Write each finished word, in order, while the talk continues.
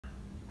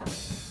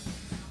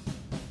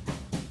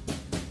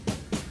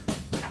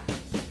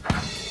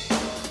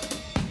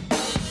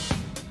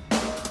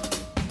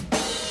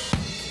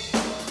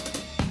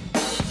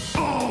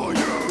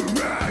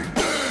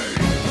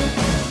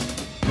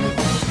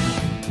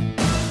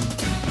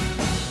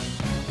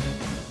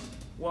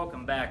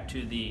Welcome back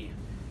to the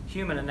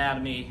Human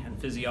Anatomy and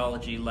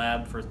Physiology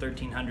Lab for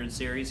 1300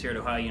 series here at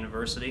Ohio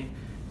University.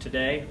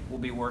 Today we'll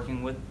be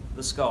working with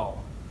the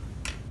skull.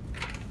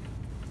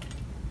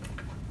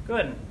 Go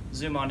ahead and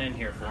zoom on in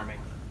here for me.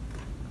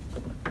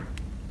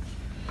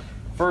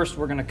 First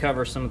we're going to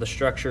cover some of the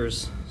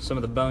structures, some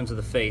of the bones of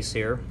the face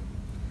here,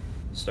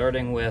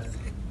 starting with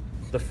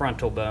the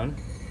frontal bone.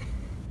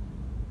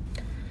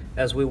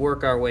 As we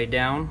work our way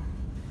down,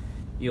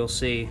 you'll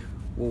see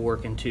we'll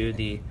work into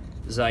the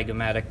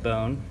zygomatic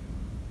bone,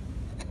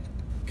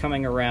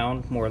 coming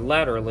around more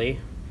laterally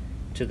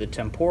to the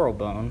temporal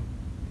bone,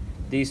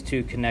 these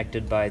two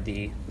connected by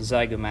the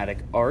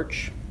zygomatic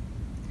arch.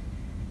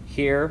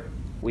 Here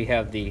we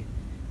have the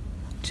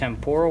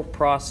temporal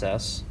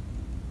process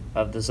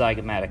of the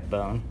zygomatic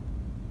bone,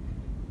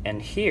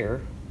 and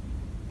here,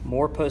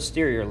 more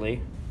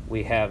posteriorly,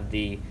 we have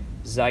the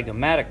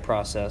zygomatic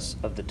process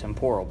of the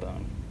temporal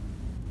bone.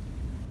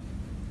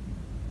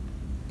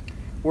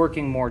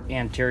 Working more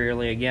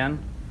anteriorly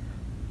again,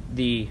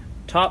 the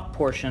top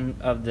portion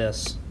of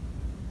this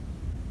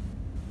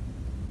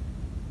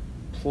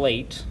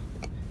plate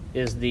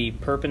is the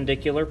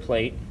perpendicular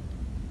plate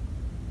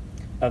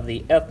of the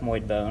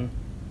ethmoid bone,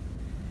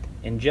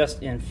 and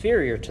just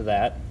inferior to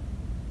that,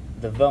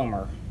 the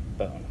vomer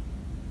bone.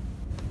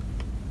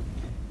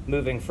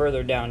 Moving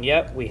further down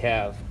yet, we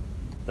have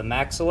the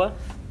maxilla,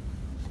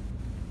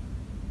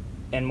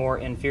 and more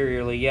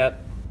inferiorly yet,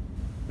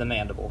 the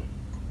mandible.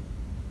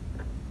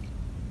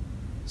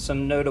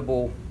 Some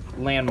notable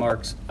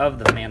landmarks of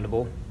the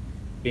mandible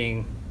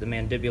being the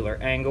mandibular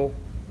angle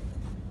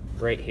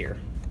right here.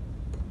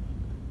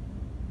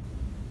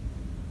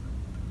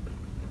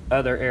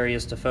 Other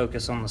areas to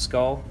focus on the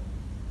skull.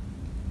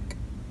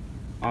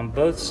 On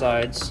both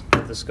sides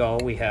of the skull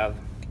we have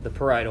the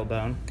parietal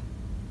bone,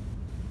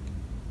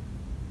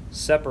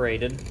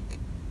 separated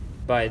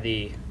by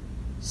the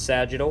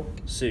sagittal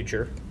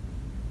suture.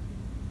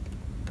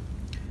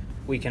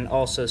 We can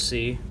also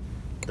see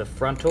the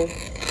frontal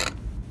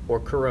or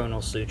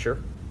coronal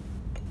suture.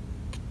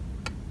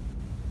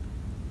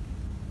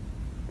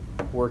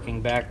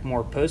 Working back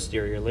more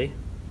posteriorly,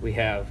 we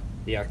have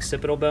the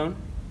occipital bone,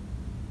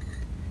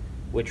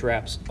 which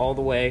wraps all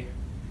the way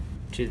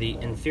to the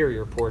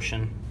inferior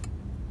portion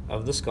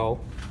of the skull.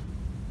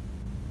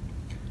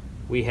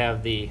 We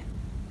have the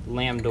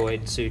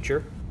lambdoid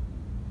suture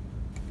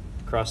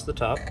across the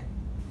top.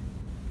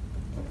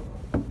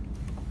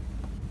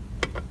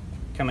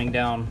 Coming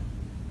down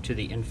to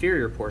the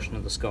inferior portion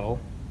of the skull,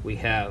 we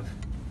have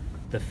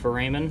the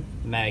foramen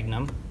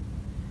magnum,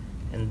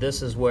 and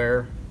this is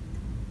where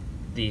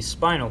the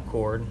spinal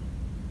cord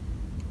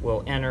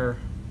will enter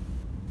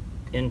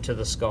into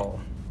the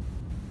skull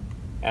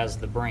as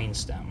the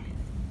brainstem.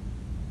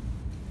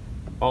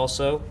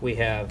 Also, we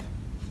have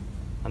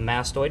a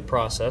mastoid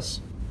process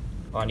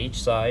on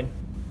each side,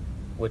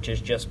 which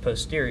is just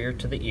posterior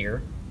to the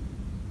ear.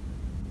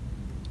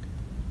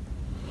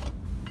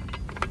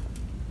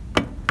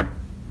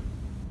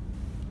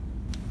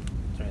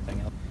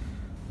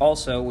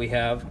 Also, we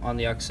have on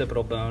the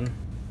occipital bone,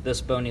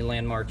 this bony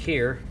landmark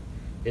here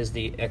is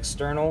the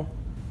external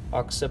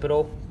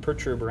occipital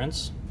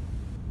protuberance,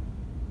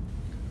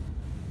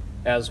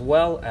 as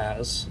well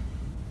as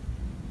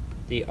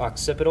the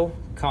occipital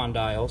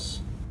condyles,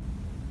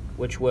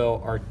 which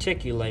will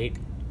articulate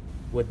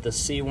with the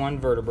C1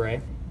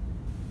 vertebrae.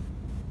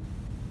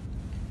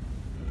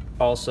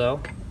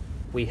 Also,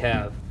 we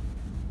have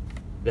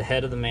the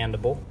head of the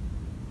mandible,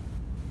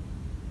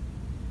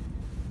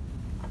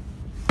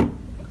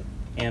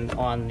 and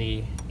on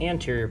the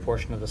anterior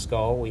portion of the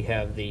skull we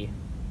have the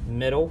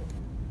middle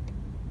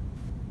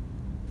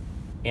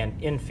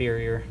and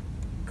inferior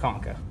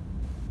concha.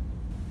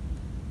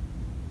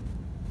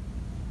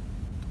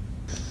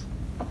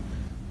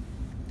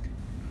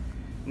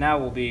 Now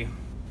we'll be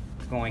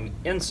going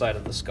inside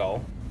of the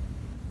skull.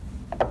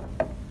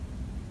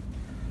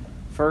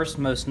 First,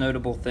 most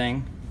notable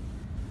thing,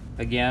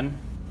 again,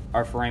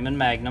 our foramen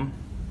magnum.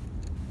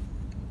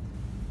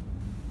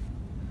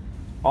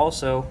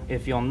 Also,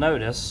 if you'll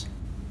notice,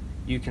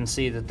 you can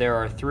see that there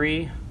are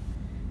three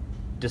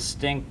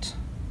distinct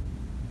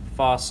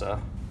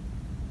fossa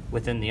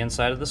within the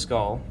inside of the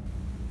skull.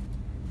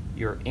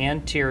 Your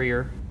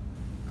anterior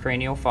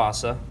cranial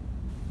fossa,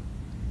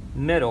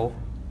 middle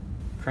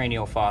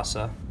cranial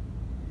fossa,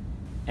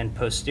 and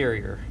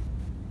posterior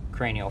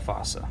cranial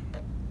fossa.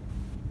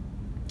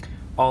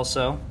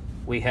 Also,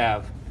 we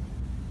have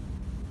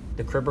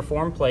the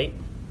cribriform plate,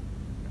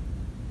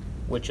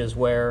 which is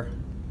where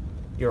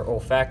your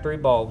olfactory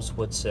bulbs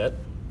would sit.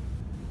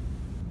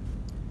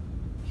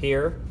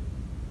 Here,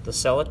 the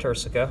sella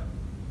turcica,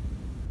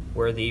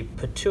 where the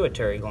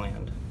pituitary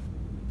gland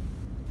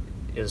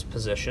is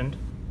positioned.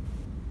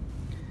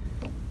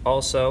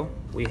 Also,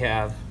 we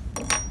have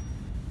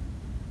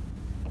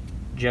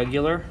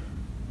jugular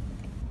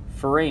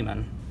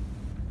foramen,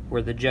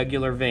 where the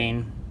jugular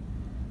vein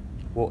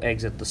will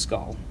exit the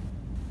skull.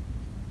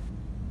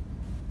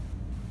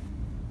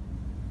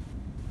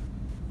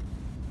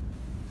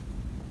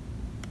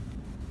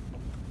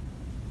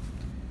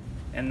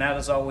 And that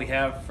is all we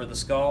have for the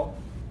skull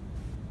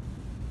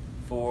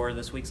for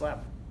this week's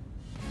lab.